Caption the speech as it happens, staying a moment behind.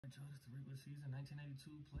It's the regular season, 1982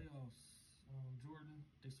 playoffs. Jordan,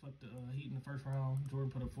 they swept the Heat in the first round. Jordan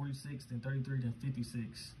put up 46, then 33, then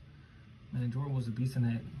 56. Man, Jordan was a beast in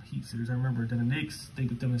that Heat series. I remember. Then the Knicks, they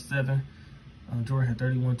beat them in 7. Jordan had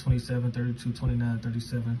 31, 27, 32, 29,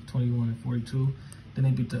 37, 21, and 42. Then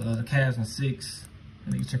they beat the Cavs in 6.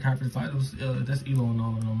 In the Eastern Conference Finals, that's Elo and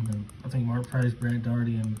all of them. And I think Mark Price, Brad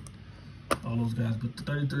Daugherty, and all those guys. But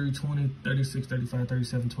 33, 20, 36, 35,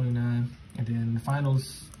 37, 29. And then the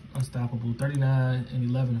finals, unstoppable. 39 and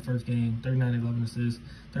 11 the first game. 39 and 11 assists.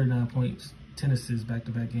 39 points. 10 assists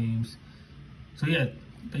back-to-back games. So yeah,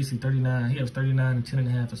 basically 39. He has 39 and 10 and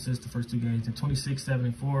a half assists the first 2 games. And 26, 7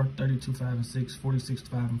 and 4. 32, 5 and 6. 46,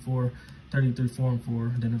 5 and 4. 33, 4 and 4.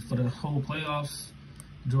 And then for the whole playoffs,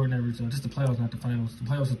 Jordan averaged, just the playoffs, not the finals. The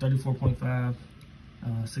playoffs are 34.5,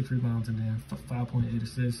 6 rebounds, and then 5.8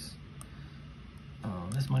 assists.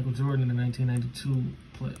 That's Michael Jordan in the 1992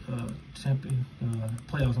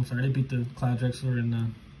 playoffs. I'm sorry, they beat the Clyde Drexler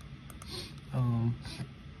and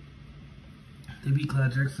they beat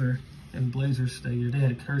Clyde Drexler and Blazers that year. They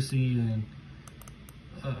had Kersey and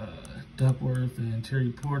Duckworth and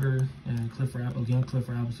Terry Porter and young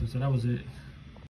Clifford Robinson. So that was it.